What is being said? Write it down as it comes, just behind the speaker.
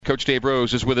Coach Dave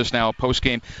Rose is with us now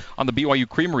post-game on the BYU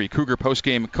Creamery Cougar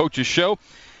post-game coaches show.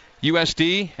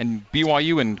 USD and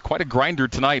BYU in quite a grinder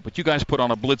tonight, but you guys put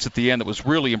on a blitz at the end that was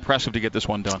really impressive to get this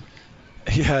one done.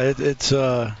 Yeah, it's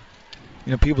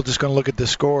people just going to look at the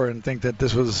score and think that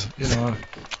this was an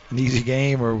easy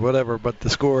game or whatever, but the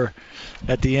score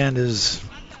at the end is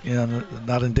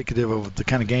not indicative of the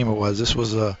kind of game it was. This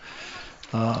was a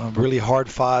really hard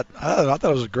fought. I thought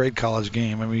it was a great college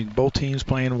game. I mean, both teams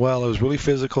playing well. It was really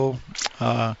physical.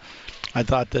 I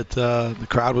thought that the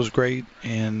crowd was great,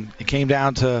 and it came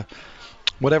down to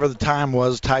whatever the time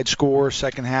was, tied score,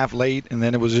 second half late, and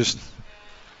then it was just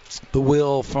the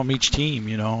will from each team.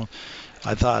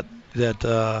 I thought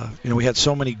that we had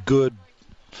so many good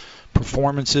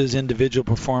performances, individual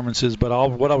performances, but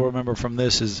what I'll remember from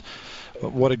this is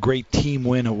what a great team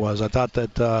win it was. I thought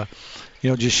that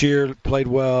Jashir played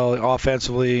well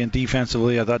offensively and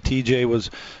defensively. I thought TJ was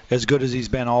as good as he's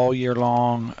been all year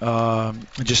long.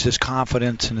 Just his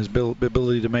confidence and his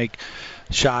ability to make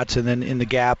shots, and then in the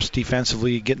gaps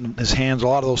defensively, getting his hands. A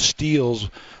lot of those steals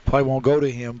probably won't go to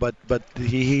him, but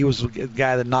he was a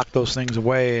guy that knocked those things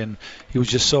away, and he was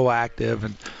just so active.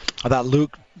 And I thought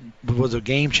Luke was a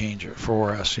game changer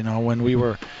for us. When we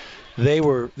were. They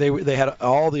had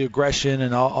all the aggression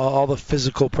and all the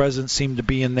physical presence seemed to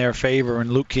be in their favor, and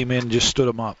Luke came in and just stood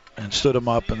him up, and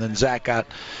then Zach got,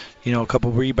 a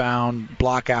couple rebound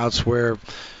blockouts where,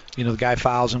 the guy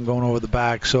fouls him going over the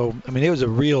back. So, I mean, it was a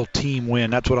real team win.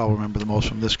 That's what I'll remember the most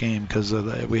from this game because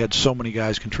we had so many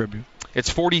guys contribute.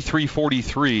 It's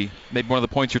 43-43, maybe one of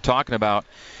the points you're talking about,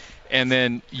 and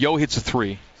then Yo hits a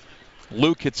three.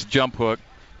 Luke hits a jump hook.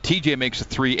 TJ makes a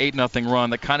 3-8-0 run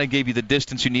that kind of gave you the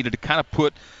distance you needed to kind of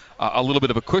put a little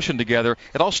bit of a cushion together.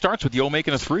 It all starts with Yo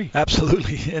making a three.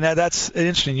 Absolutely, and that's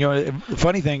interesting. The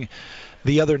funny thing,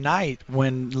 the other night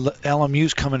when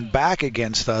LMU's coming back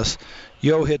against us,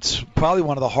 Yo hits probably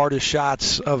one of the hardest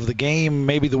shots of the game,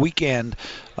 maybe the weekend,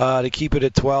 to keep it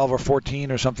at 12 or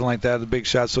 14 or something like that, the big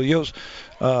shot. So Yo's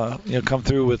come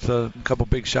through with a couple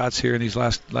big shots here in these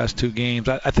last two games.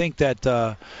 I think that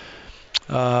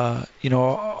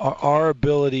our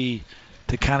ability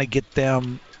to kind of get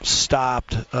them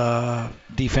stopped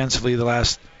defensively the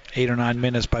last 8 or 9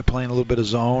 minutes by playing a little bit of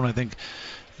zone, I think,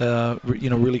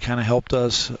 really kind of helped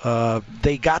us.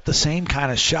 They got the same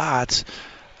kind of shots,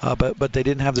 but they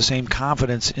didn't have the same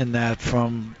confidence in that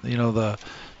from, the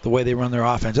way they run their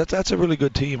offense. That's a really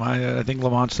good team. I think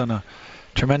Lamont's done a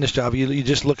tremendous job. You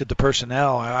just look at the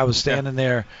personnel. I was standing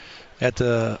there at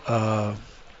the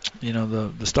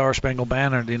Star Spangled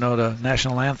Banner, the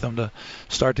national anthem to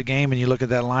start the game, and you look at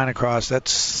that line across.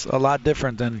 That's a lot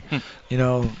different than,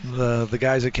 the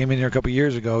guys that came in here a couple of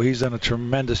years ago. He's done a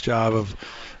tremendous job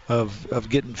of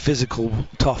getting physical,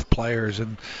 tough players.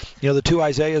 And, the two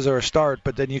Isaiahs are a start,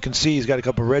 but then you can see he's got a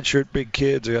couple of redshirt big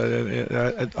kids,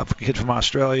 a kid from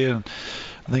Australia, and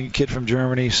I think a kid from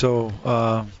Germany. So,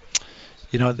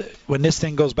 when this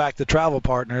thing goes back to travel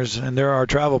partners, and they're our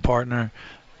travel partner,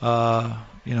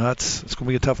 it's going to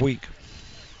be a tough week.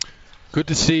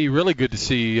 Really good to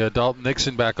see Dalton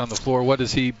Nixon back on the floor. What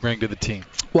does he bring to the team?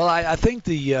 Well, I think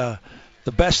the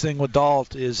best thing with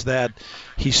Dalt is that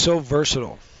he's so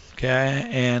versatile, okay?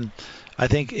 And I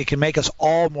think it can make us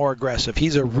all more aggressive.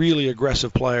 He's a really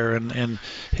aggressive player, and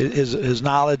his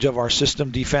knowledge of our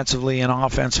system defensively and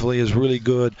offensively is really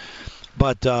good.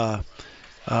 But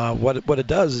what it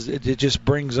does is it just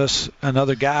brings us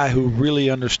another guy who really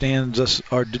understands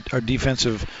our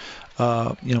defensive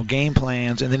game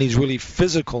plans, and then he's really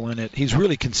physical in it. He's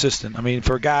really consistent. I mean,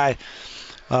 for a guy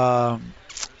that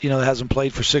hasn't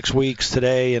played for 6 weeks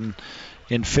today and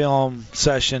in film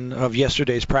session of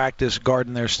yesterday's practice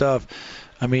guarding their stuff,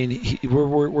 I mean,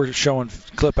 we're showing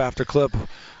clip after clip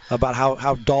about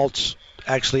how Dalt's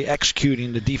actually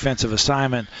executing the defensive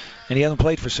assignment, and he hasn't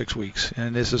played for 6 weeks,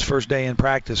 and this is his first day in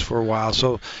practice for a while.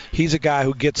 So he's a guy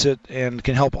who gets it and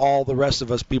can help all the rest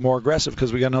of us be more aggressive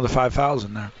because we got another 5 fouls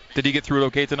in there. Did he get through it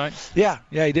okay tonight? Yeah,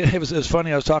 he did. It was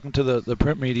funny. I was talking to the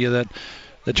print media that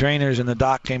the trainers and the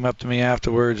doc came up to me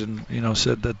afterwards and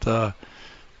said that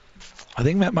I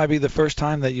think that might be the first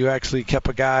time that you actually kept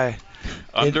a guy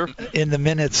under in the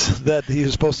minutes that he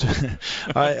was supposed to.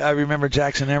 I remember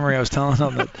Jackson Emery. I was telling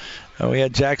him that we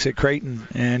had Jax at Creighton,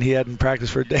 and he hadn't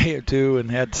practiced for a day or two and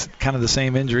had kind of the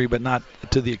same injury, but not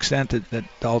to the extent that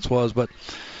Daltz was. But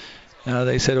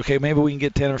they said, okay, maybe we can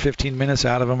get 10 or 15 minutes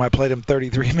out of him. I played him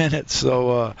 33 minutes.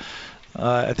 So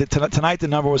I think tonight the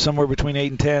number was somewhere between 8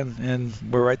 and 10, and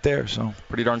we're right there. So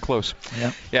pretty darn close.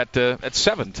 Yeah. At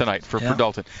 7 tonight for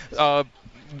Dalton.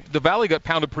 The Valley got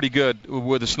pounded pretty good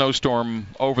with a snowstorm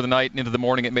over the night and into the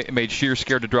morning. It made Shear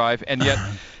scared to drive, and yet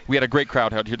We had a great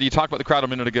crowd out here. You talked about the crowd a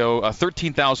minute ago.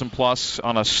 13,000 plus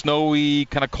on a snowy,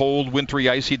 kind of cold, wintry,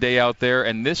 icy day out there,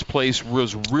 and this place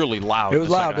was really loud. It was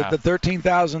loud. The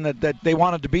 13,000 that they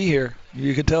wanted to be here.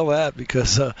 You could tell that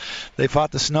because they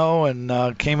fought the snow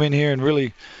and came in here and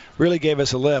really gave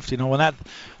us a lift. You know, when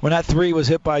that three was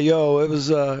hit by Yo, it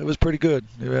was pretty good.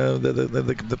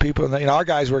 The people, you know, our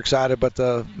guys were excited, but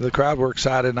the crowd were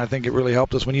excited, and I think it really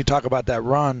helped us. When you talk about that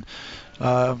run,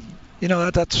 you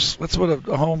know, that's what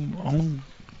a home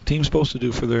team's supposed to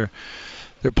do for their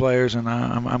players, and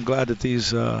I'm glad that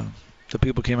the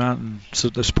people came out and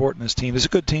they're supporting this team. It's a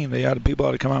good team. People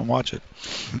ought to come out and watch it.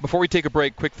 Before we take a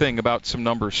break, quick thing about some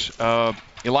numbers.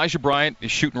 Elijah Bryant is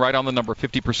shooting right on the number,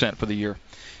 50% for the year.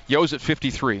 Yo's at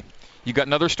 53. You got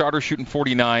another starter shooting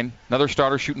 49, another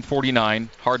starter shooting 49,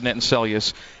 Hardnett and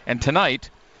Celius. And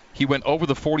tonight, he went over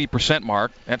the 40%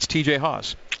 mark. That's TJ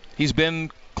Haws. He's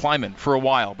been climbing for a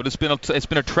while, but it's been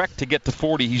a trek to get to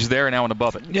 40. He's there now and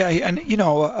above it. Yeah, and you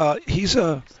know, he's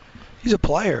a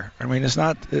player. I mean, it's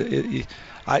not.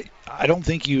 I don't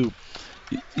think you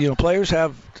know, players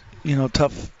have, you know,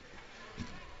 tough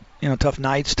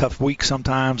nights, tough weeks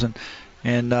sometimes,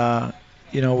 and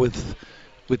you know, with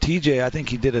TJ, I think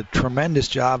he did a tremendous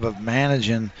job of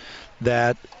managing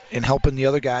that and helping the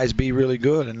other guys be really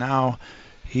good. And now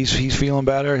he's feeling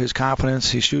better. His confidence,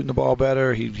 he's shooting the ball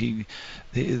better. The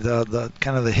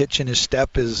kind of the hitch in his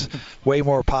step is way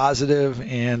more positive.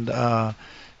 And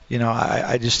you know,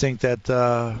 I just think that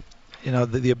you know,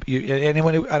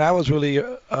 and I was really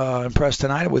impressed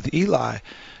tonight with Eli,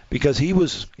 because he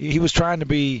was trying to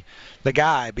be the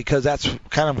guy, because that's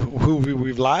kind of who we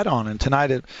relied on. And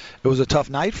tonight it was a tough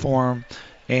night for him,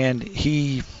 and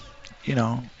he, you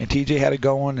know, and TJ had it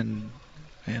going, and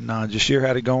Jahshire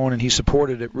had it going, and he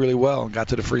supported it really well and got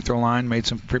to the free throw line, made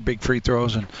some pretty big free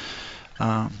throws. And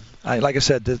like I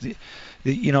said,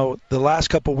 you know, the last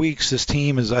couple of weeks, this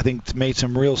team has, I think, made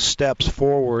some real steps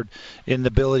forward in the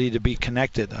ability to be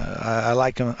connected. I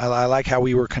like how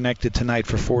we were connected tonight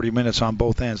for 40 minutes on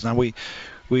both ends. Now we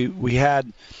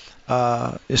had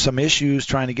some issues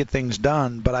trying to get things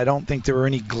done, but I don't think there were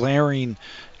any glaring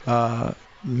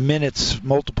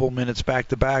multiple minutes back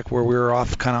to back where we were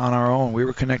off kind of on our own. We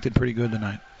were connected pretty good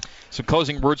tonight. Some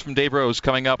closing words from Dave Rose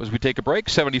coming up as we take a break.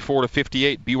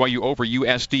 74-58, BYU over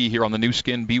USD here on the new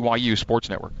skin BYU Sports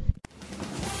Network.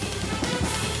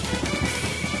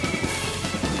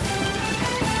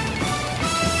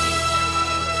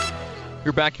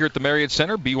 You're back here at the Marriott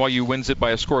Center. BYU wins it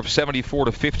by a score of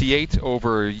 74-58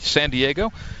 over San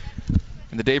Diego.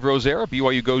 In the Dave Rose era,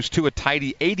 BYU goes to a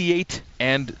tidy 88-0.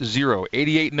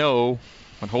 88-0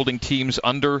 when holding teams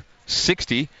under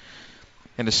 60.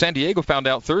 And as San Diego found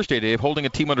out Thursday, Dave, holding a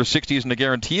team under 60 isn't a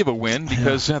guarantee of a win,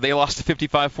 because they lost the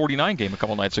 55-49 game a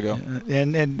couple nights ago.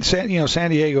 And San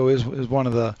Diego is one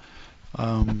of the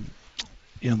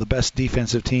the best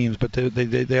defensive teams, but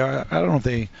they are. I don't know if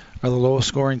they are the lowest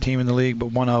scoring team in the league,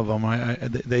 but one of them.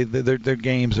 Their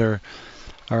games are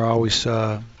always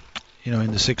in the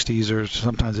 60s or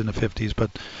sometimes in the 50s, but.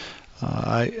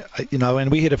 And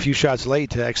we hit a few shots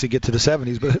late to actually get to the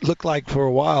 70s, but it looked like for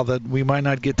a while that we might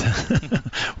not get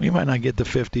to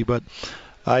 50. But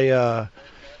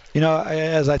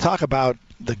as I talk about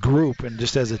the group and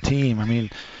just as a team, I mean,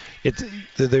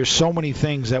 there's so many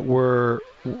things that we're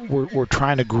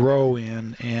trying to grow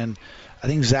in, and I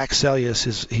think Zach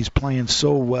Celius he's playing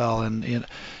so well, and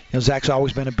Zach's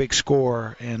always been a big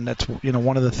scorer, and that's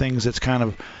one of the things that's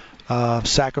kind of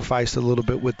sacrificed a little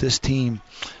bit with this team.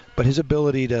 But his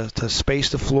ability to space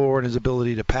the floor and his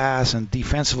ability to pass, and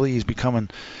defensively he's becoming,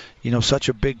 such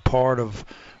a big part of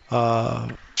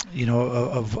what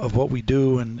we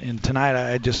do. And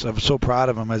tonight I'm so proud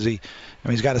of him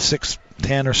he's got a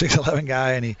 6'10" or 6'11"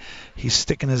 guy, and he's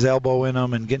sticking his elbow in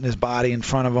him and getting his body in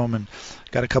front of him, and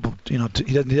got a couple, he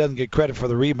doesn't get credit for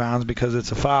the rebounds because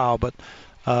it's a foul, but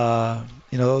I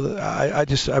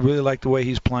really like the way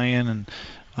he's playing, and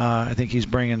I think he's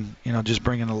bringing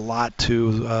a lot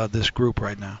to this group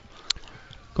right now.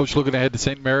 Coach, looking ahead to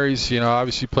St. Mary's,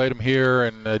 obviously played him here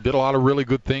and did a lot of really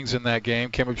good things in that game.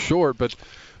 Came up short, but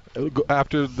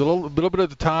after the little bit of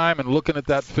the time and looking at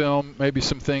that film, maybe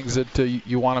some things that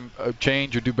you want to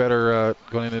change or do better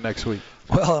going into next week.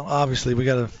 Well, obviously we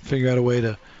got to figure out a way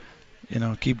to,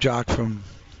 keep Jock from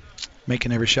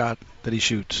making every shot that he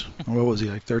shoots. What was he,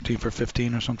 like 13 for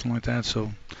 15 or something like that?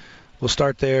 So we'll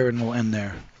start there and we'll end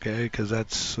there, okay?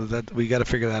 Because we got to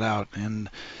figure that out. And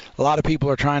a lot of people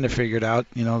are trying to figure it out.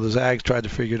 The Zags tried to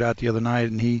figure it out the other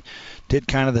night, and he did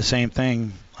kind of the same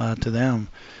thing to them.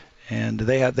 And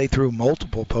they threw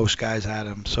multiple post guys at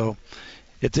him. So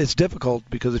it's difficult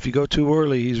because if you go too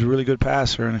early, he's a really good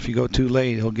passer, and if you go too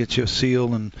late, he'll get you a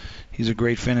seal, and he's a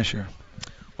great finisher.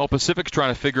 Well, Pacific's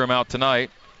trying to figure him out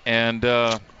tonight, and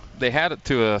they had it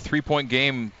to a 3-point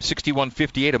game,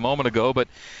 61-58 a moment ago, but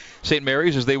St.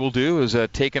 Mary's, as they will do, is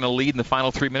taking a lead in the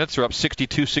final 3 minutes. They're up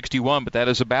 62-61, but that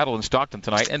is a battle in Stockton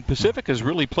tonight. And Pacific has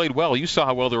really played well. You saw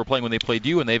how well they were playing when they played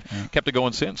you, and they've kept it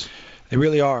going since. They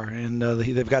really are, and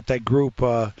they've got that group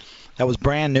that was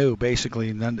brand new, basically.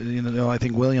 And, I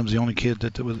think Williams, the only kid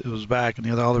that was back,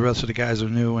 and all the rest of the guys are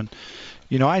new. And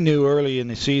I knew early in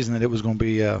the season that it was going to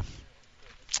be a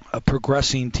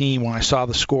progressing team when I saw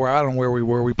the score. I don't know where we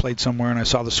were. We played somewhere, and I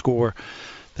saw the score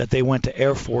that they went to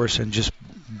Air Force and just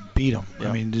beat them. Yeah.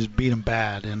 I mean, just beat them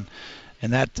bad, and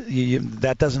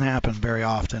that doesn't happen very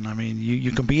often. I mean,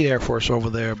 you can beat Air Force over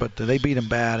there, but they beat them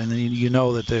bad, and then you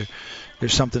know that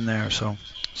there's something there. So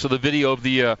the video of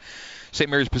the St.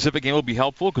 Mary's Pacific game will be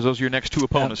helpful because those are your next two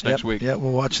opponents next week. Yeah,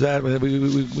 we'll watch that.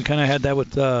 We kind of had that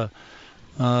with Loyola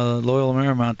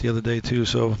Marymount the other day too.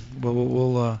 So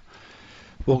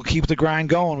we'll keep the grind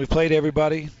going. We've played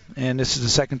everybody, and this is the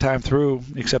second time through,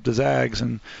 except the Zags.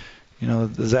 And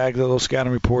the Zags, those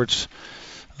scouting reports,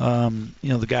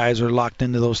 the guys are locked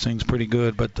into those things pretty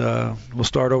good. But we'll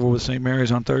start over with St.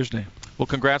 Mary's on Thursday. Well,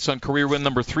 congrats on career win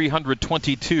number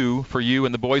 322 for you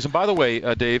and the boys. And by the way,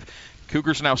 Dave,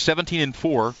 Cougars are now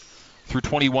 17-4 through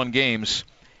 21 games.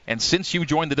 And since you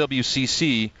joined the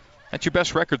WCC, that's your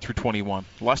best record through 21.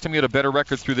 The last time you had a better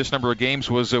record through this number of games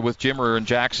was with Jimmer and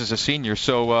Jax as a senior.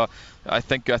 So I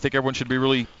think everyone should be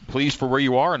really pleased for where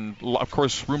you are, and of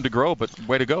course room to grow. But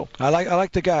way to go! I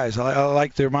like the guys. I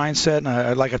like their mindset, and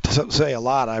I like to say a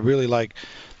lot. I really like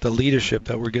the leadership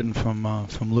that we're getting from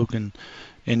Luke and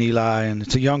Eli, and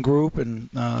it's a young group, and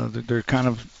they're kind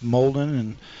of molding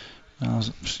and. I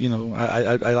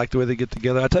like the way they get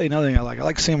together. I'll tell you another thing I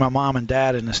like seeing my mom and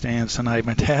dad in the stands tonight.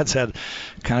 My dad's had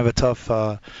kind of a tough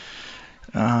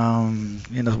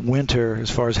winter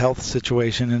as far as health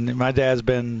situation, and my dad's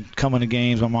been coming to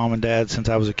games, my mom and dad, since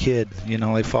I was a kid.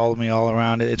 They followed me all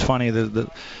around. It's funny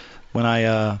that when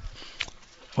I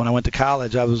went to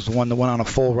college, I was the one that went on a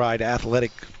full ride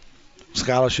athletic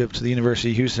scholarship to the University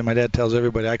of Houston. My dad tells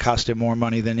everybody I cost him more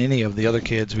money than any of the other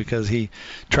kids because he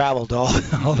traveled to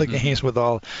all the games with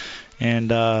all, and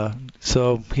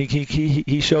so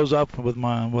he shows up with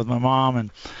my mom, and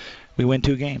we win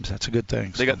 2 games. That's a good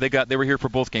thing. So. They were here for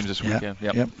both games this weekend.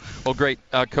 Yep. Well, great,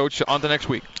 Coach. On to next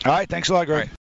week. All right. Thanks a lot, Greg.